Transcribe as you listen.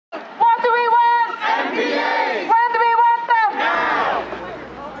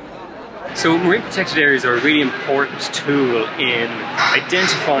So marine protected areas are a really important tool in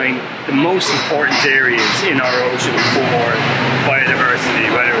identifying the most important areas in our ocean for biodiversity,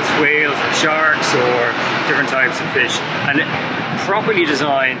 whether it's whales or sharks or different types of fish. And properly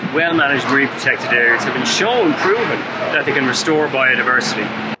designed, well-managed marine protected areas have been proven that they can restore biodiversity.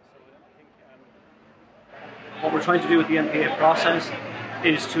 What we're trying to do with the MPA process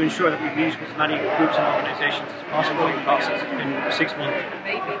is to ensure that we meet with as many groups and organisations as possible. The process has been a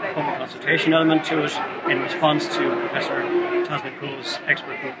 6-month public consultation element to it in response to Professor Tasman-Cool's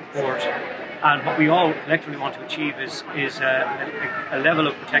expert group report. And what we all collectively want to achieve is a level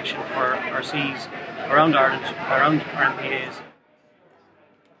of protection for our seas around Ireland, around our MPAs.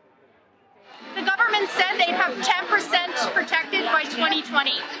 The government said they'd have 10% protected by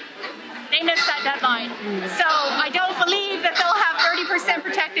 2020. They missed that deadline. So I don't believe that they'll have 30%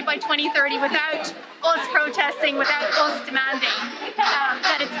 protected by 2030 without us protesting, without us demanding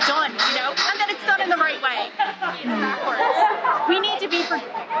that it's done, and that it's done in the right way. It's backwards. We need to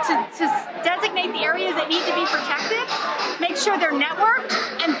to designate the areas that need to be protected, make sure they're networked,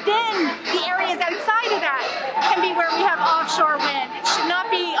 and then the areas outside of that can be where we have offshore wind. It should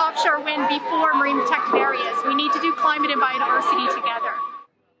not be offshore wind before marine protected areas. We need to do climate and biodiversity together.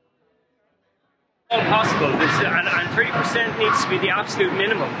 Possible, and 30% needs to be the absolute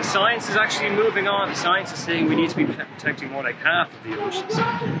minimum. The science is actually moving on. The science is saying we need to be protecting more like half of the oceans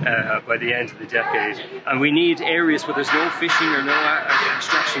by the end of the decade. And we need areas where there's no fishing or no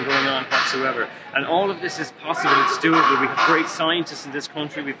extraction going on whatsoever. And all of this is possible, it's doable. We have great scientists in this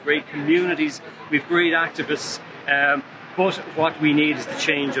country, we have great communities, we have great activists. But what we need is the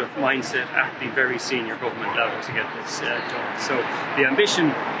change of mindset at the very senior government level to get this done. So the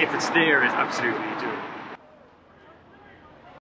ambition, if it's there, is absolutely doable.